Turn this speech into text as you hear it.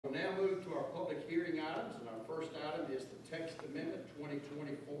We'll now move to our public hearing items, and our first item is the text amendment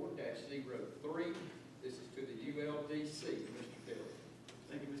 2024-03. This is to the ULDC. Mr. Dillard.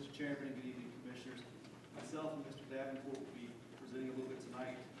 Thank you, Mr. Chairman, and good evening, Commissioners. Myself and Mr. Davenport will be presenting a little bit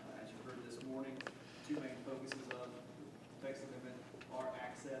tonight. As you heard this morning, two main focuses of the text amendment are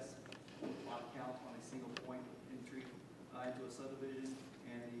access, lot count on a single point of entry into a subdivision,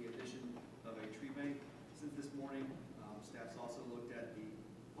 and the addition of a tree bank. Since this morning, staff's also looked at the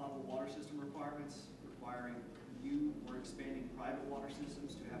potable water system requirements, requiring new or expanding private water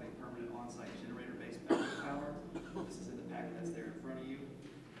systems to have a permanent on-site generator-based backup power. This is in the packet that's there in front of you.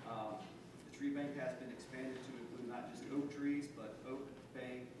 The tree bank has been expanded to include not just oak trees, but oak,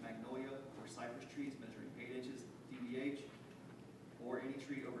 bay, magnolia, or cypress trees measuring 8 inches DBH, or any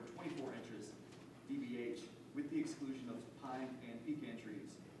tree over 24 inches DBH, with the exclusion of pine and pecan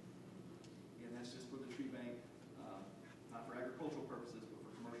trees. And that's just for the tree bank, not for agricultural purposes, but for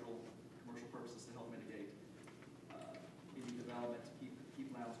commercial purposes to help mitigate any development to keep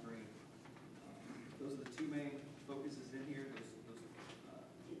Lowndes green. Those are the two main focuses in here.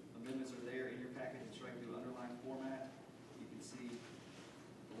 Those amendments are there in your packet and strike through underlined format. You can see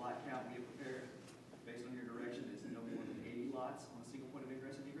the lot count we have prepared based on your direction is no more than 80 lots on a single point of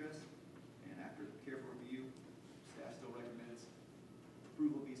ingress and egress. And after careful review, staff still recommends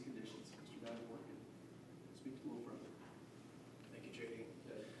approval of these conditions. Mr. Davenport can speak a little further. Thank you, JD.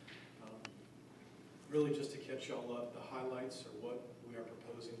 Really just to catch y'all up, the highlights are what we are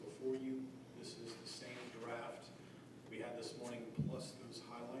proposing before you. This is the same draft we had this morning plus those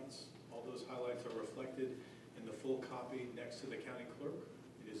highlights. All those highlights are reflected in the full copy next to the county clerk.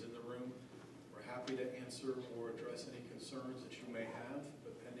 It is in the room. We're happy to answer or address any concerns that you may have,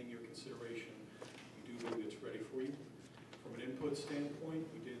 but pending your consideration, we do believe it's ready for you. From an input standpoint,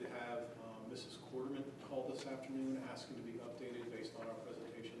 we did have Mrs. Quarterman call this afternoon asking to be updated based on our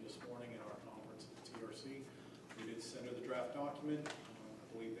presentation this morning and our conference at the TRC. We did send her the draft document. I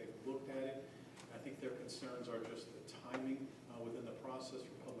believe they've looked at it. I think their concerns are just the timing within the process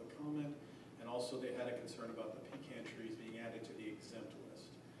for public comment, and also they had a concern about the pecan trees being added to the exempt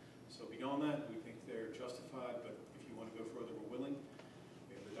list. So beyond that, we think they're justified, but if you want to go further, we're willing.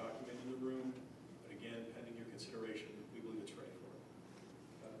 We have the document in the room, but again, pending your consideration, we believe it's ready for it.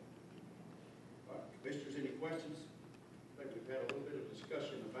 All right, Commissioners, any questions? I think we've had a little bit of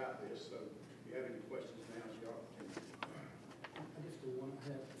discussion about this, so if you have any questions, now is your opportunity. I guess the one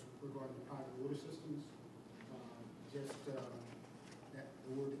I have regarding the private water systems, that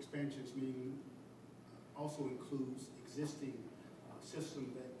the word expansions meaning also includes existing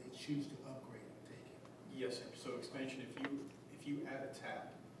system that they choose to upgrade and take it. Yes, sir. So expansion, if you add a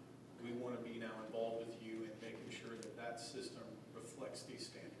tap, we want to be now involved with you in making sure that that system reflects these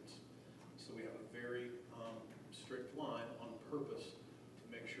standards. So we have a very strict line on purpose to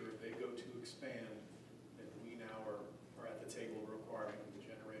make sure if they go to expand, that we now are at the table requiring the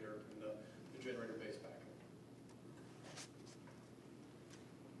generator and the generator-based backup.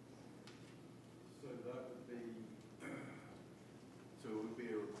 So that would be, so it would be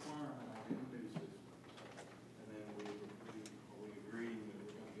a requirement on any new system, and then are we agreeing that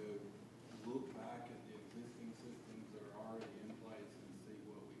we're going to go look back at the existing systems that are already in place and see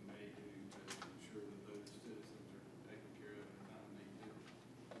what we may do to ensure that those citizens are taken care of in the time they need to?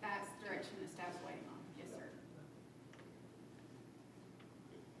 That's the direction the staff's waiting on. Yes, sir.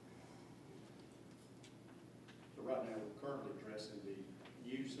 So right now, we're currently addressing the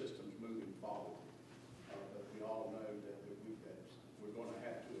new systems moving forward. But we all know that we're going to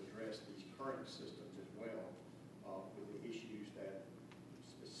have to address these current systems as well with the issues that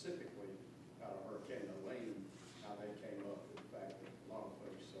specifically out of Hurricane Elaine, how they came up with the fact that a lot of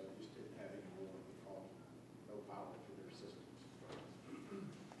folks just didn't have any more because no power to their systems.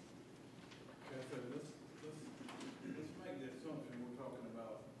 Okay, so let's make the assumption we're talking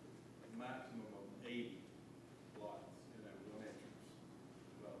about a maximum of 80 lots in that one entrance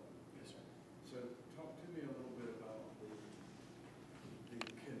development. Yes, sir. So talk to me a little bit about the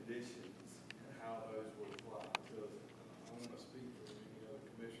conditions and how those would apply. Because I don't want to speak for any other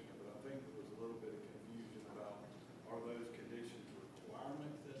commissioner, but I think there was a little bit of confusion about, are those conditions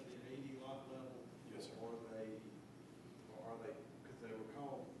requirements at the 80 lot level? Yes, sir. Or are they, because they were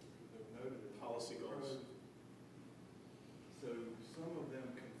called, they were noted as Policy goals. So some of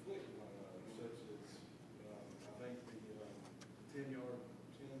them conflict with one another, such as, I think the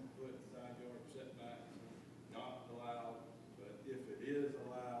 10-foot side yard setback not allowed, but if it is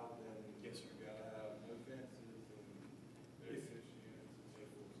allowed, then yes, sir. You got to have no fences and no fish units and so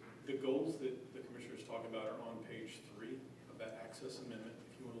forth. The goals that the commissioner is talking about are on page 3 of that access amendment.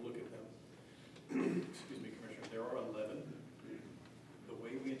 If you want to look at them, excuse me, Commissioner, there are 11. The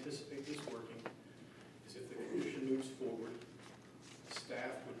way we anticipate this working is if the commission moves forward,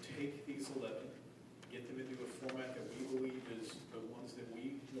 staff would take these 11, get them into a format that we believe is the ones that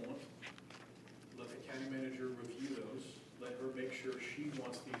we want, let the county manager review those, let her make sure she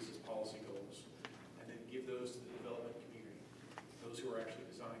wants these as policy goals, and then give those to the development community, those who are actually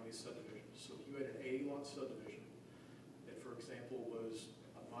designing these subdivisions. So if you had an 80-lot subdivision that, for example, was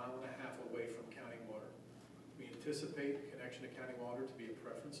 1.5 miles away from county water, we anticipate connection to county water to be a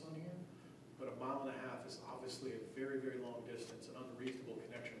preference on here, but 1.5 miles is obviously a very, very long distance, an unreasonable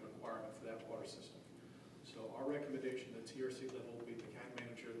connection requirement for that water system. So our recommendation at the TRC level will be the county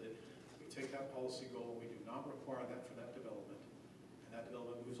manager that we take that policy goal, we do not require that for that development, and that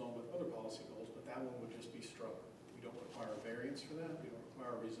development moves on with other policy goals, but that one would just be struck. We don't require a variance for that, we don't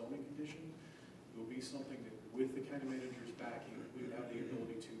require a rezoning condition. It will be something that with the county manager's backing, we would have the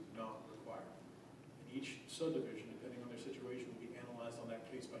ability to not require. And each subdivision, depending on their situation, will be analyzed on that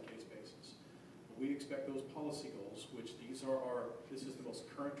case-by-case basis. But we expect those policy goals, which these are this is the most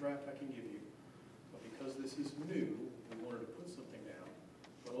current draft I can give you, but because this is new, we wanted to put something down.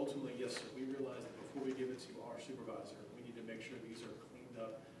 But ultimately, yes, sir, we realize that before we give it to our supervisor, we need to make sure these are cleaned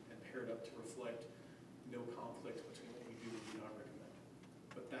up and paired up to reflect no conflict between what we do and do not recommend.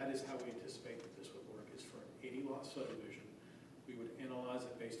 But that is how we anticipate that this would work, is for an 80-lot subdivision. We would analyze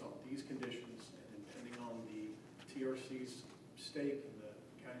it based on these conditions, and depending on the TRC's stake and the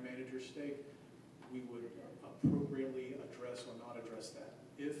county manager's stake, we would appropriately address or not address that.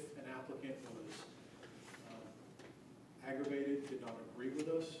 If an applicant was aggravated, did not agree with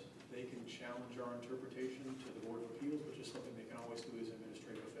us, they can challenge our interpretation to the Board of Appeals, which is something they can always do as an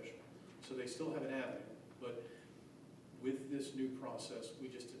administrative official. So they still have an avenue, but with this new process, we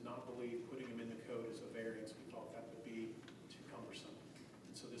just did not believe putting them in the code as a variance. We thought that would be too cumbersome.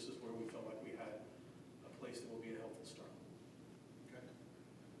 And so this is where we felt like we had a place that will be a helpful start. Okay.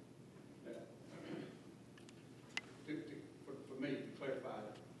 Now, for me, to clarify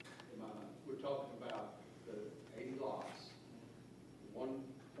in my mind, we're talking about the 80 lots, one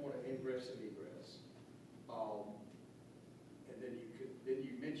point of ingress and egress. And then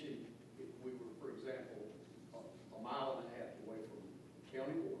you mentioned if we were, for example, 1.5 miles away from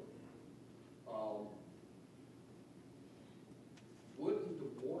county water. Wouldn't the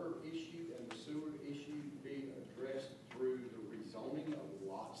water issue and the sewer issue be addressed through the rezoning of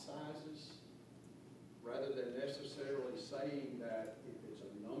lot sizes, rather than necessarily saying that if it's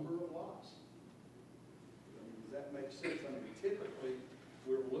a number of lots? I mean, does that make sense? I mean, typically,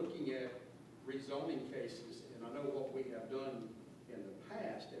 we're looking at rezoning cases, and I know what we have done in the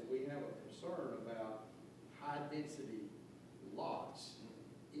past, and we have a concern about high-density lots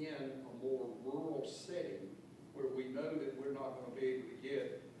in a more rural setting where we know that we're not going to be able to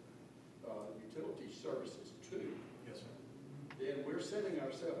get utility services to. Yes, sir. Then we're setting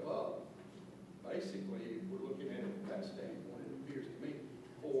ourselves up, basically, if we're looking at it from that standpoint, it appears to me,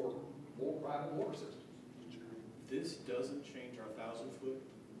 for more private water systems. This doesn't change our 1,000-foot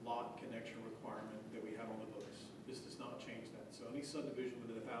lot connection requirement that we have on the books. This does not change that. So any subdivision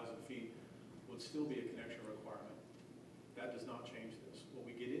within 1,000 feet would still be a connection requirement. That does not change this. What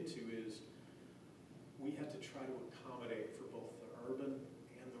we get into is we have to try to accommodate for both the urban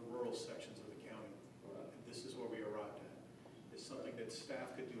and the rural sections of the county. And this is where we arrived at. It's something that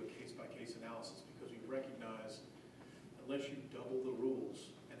staff could do a case-by-case analysis, because we recognize unless you double the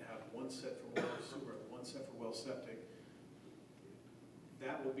rules and have one set for water sewer and one set for well septic,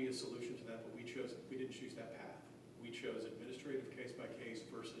 that will be a solution to that, but we didn't choose that path. We chose administrative case-by-case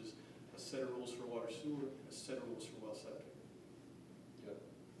versus a set of rules for water sewer and a set of rules for well septic. Yep.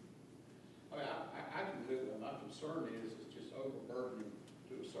 I mean, I can live with it. My concern is it's just overburdening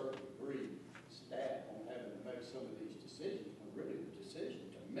to a certain degree staff on having to make some of these decisions, when really the decision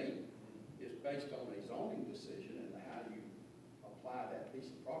to me is based on a zoning decision and how you apply that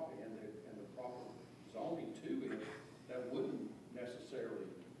piece of property and the proper zoning to it. That wouldn't necessarily,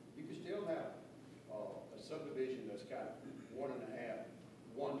 you could still have a subdivision that's got 1 to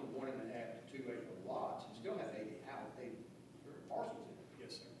 1.5 to 2 acre lots, and still have 80 parcels in it.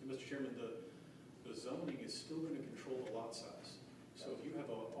 Yes, sir. And Mr. Chairman, the zoning is still going to control the lot size. So if you have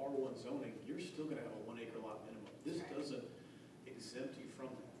a R1 zoning, you're still going to have a 1 acre lot minimum. This doesn't exempt you from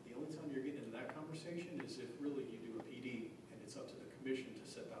that. The only time you're getting into that conversation is if really you do a PD and it's up to the commission to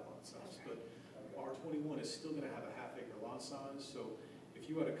set that lot size. But R21 is still going to have a half acre lot size. So if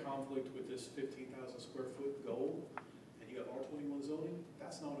you had a conflict with this 15,000 square foot goal and you have R21 zoning,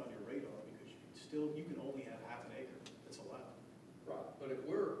 that's not on your radar, because you can only have half an acre that's allowed. Right, but if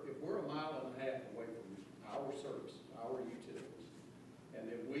we're 1.5 miles away from our service, our utilities, and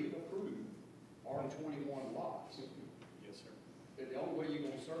then we approve R21 lots, Yes, sir. the only way you're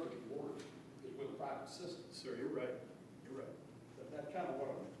gonna service the water is with a private system. Sir, you're right, you're right. That's kind of what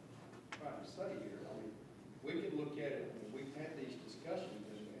I'm trying to say here. I mean, we can look at it, and we've had these discussions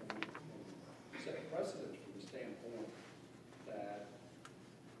and set precedents from the standpoint that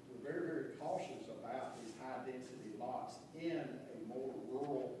we're very, very cautious about these high-density lots in a more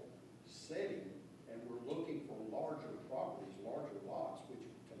rural setting, and we're looking for larger properties, larger lots, which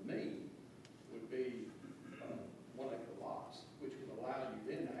to me would be 1 acre lots, which would allow you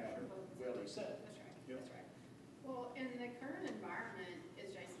then to have well set. That's right, Yep. that's right. Well, in the current environment,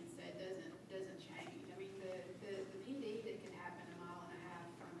 as Jason said, doesn't change. I mean, the PD that can happen 1.5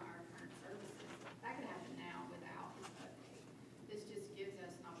 miles from our current services, that can happen now without this update. This just gives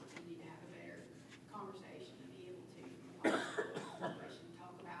us an opportunity to have a better conversation and be able to,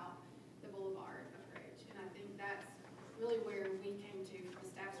 talk about the boulevard approach. And I think that's really where we came to from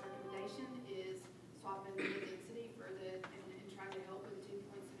staff's recommendation is swapping the density for and trying to help with the 2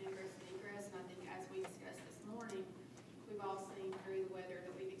 points of ingress and egress. And I think as we discussed this morning, we've all seen through the weather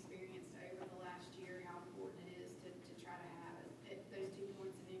that we've experienced over the last year how important it is to try to have those 2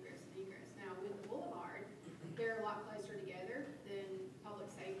 points of ingress and egress. Now with the boulevard, they're a lot closer together than public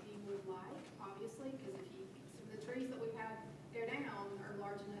safety would like, obviously, because the trees that we've had go down are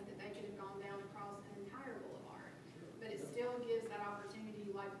large enough that they could have gone down across an entire boulevard. But it still gives that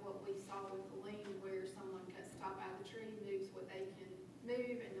opportunity, like what we saw with the lean, where someone cuts the top out of the tree, moves what they can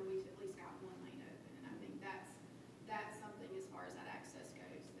move, and then we've at least got 1 lane open. And I think that's something as far as that access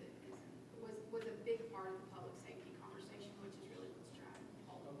goes that was a big part of the public safety conversation, which is really what's driving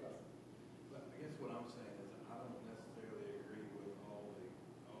all of this. But I guess what I'm saying is I don't necessarily agree with all the,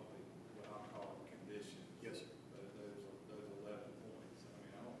 what I'll call conditions. Yes, sir. But those 11 points, I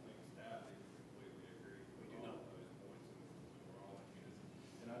mean, I don't think staff even completely agree with We do all not. of those points, and we're all in unison.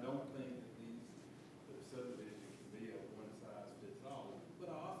 And I don't think that the subdivision can be a one-size-fits-all.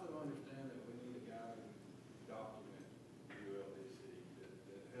 But I also understand that we need a guiding document, ULDC,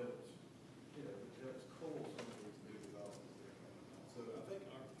 that helps, that helps cull some of these new developments that are coming out. So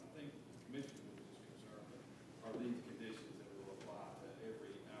I think the commission was just concerned that are these conditions that will apply to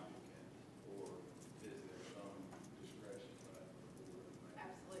every applicant, or is there some discretion for that for the board?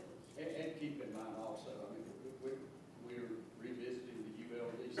 Absolutely. And keep in mind also, I mean, we're revisiting the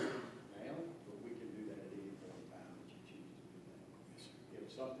ULDC now, but we can do that at any point in time that you choose to do that. If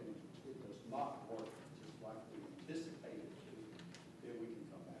something it does not work just like we anticipated it to, then we can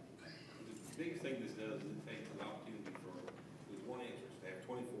come back. The biggest thing this does is it takes an opportunity for, with one interest, to have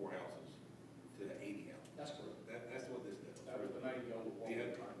 24 houses to 80 houses. That's correct. That's what this does. That was the main goal of what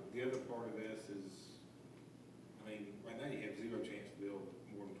we're trying to do. The other part of this is, I mean, right now you have 0 chance to build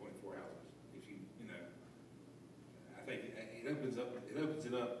more than 24 houses. If I think it opens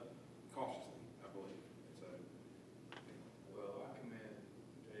it up cautiously, I believe. And so, Well, I commend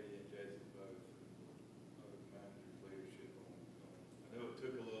JD and Jason both for the manager's leadership on, I know it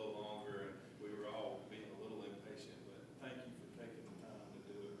took a little longer and we were all being a little impatient, but thank you for taking the time to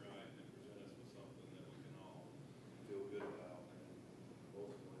do it right and present us with something that we can all feel good about and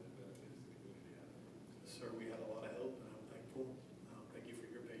ultimately the benefits the community out there. Sir, we had a lot of help, and I'm thankful. Thank you for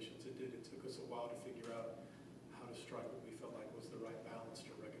your patience. It took us a while to figure out how to strike a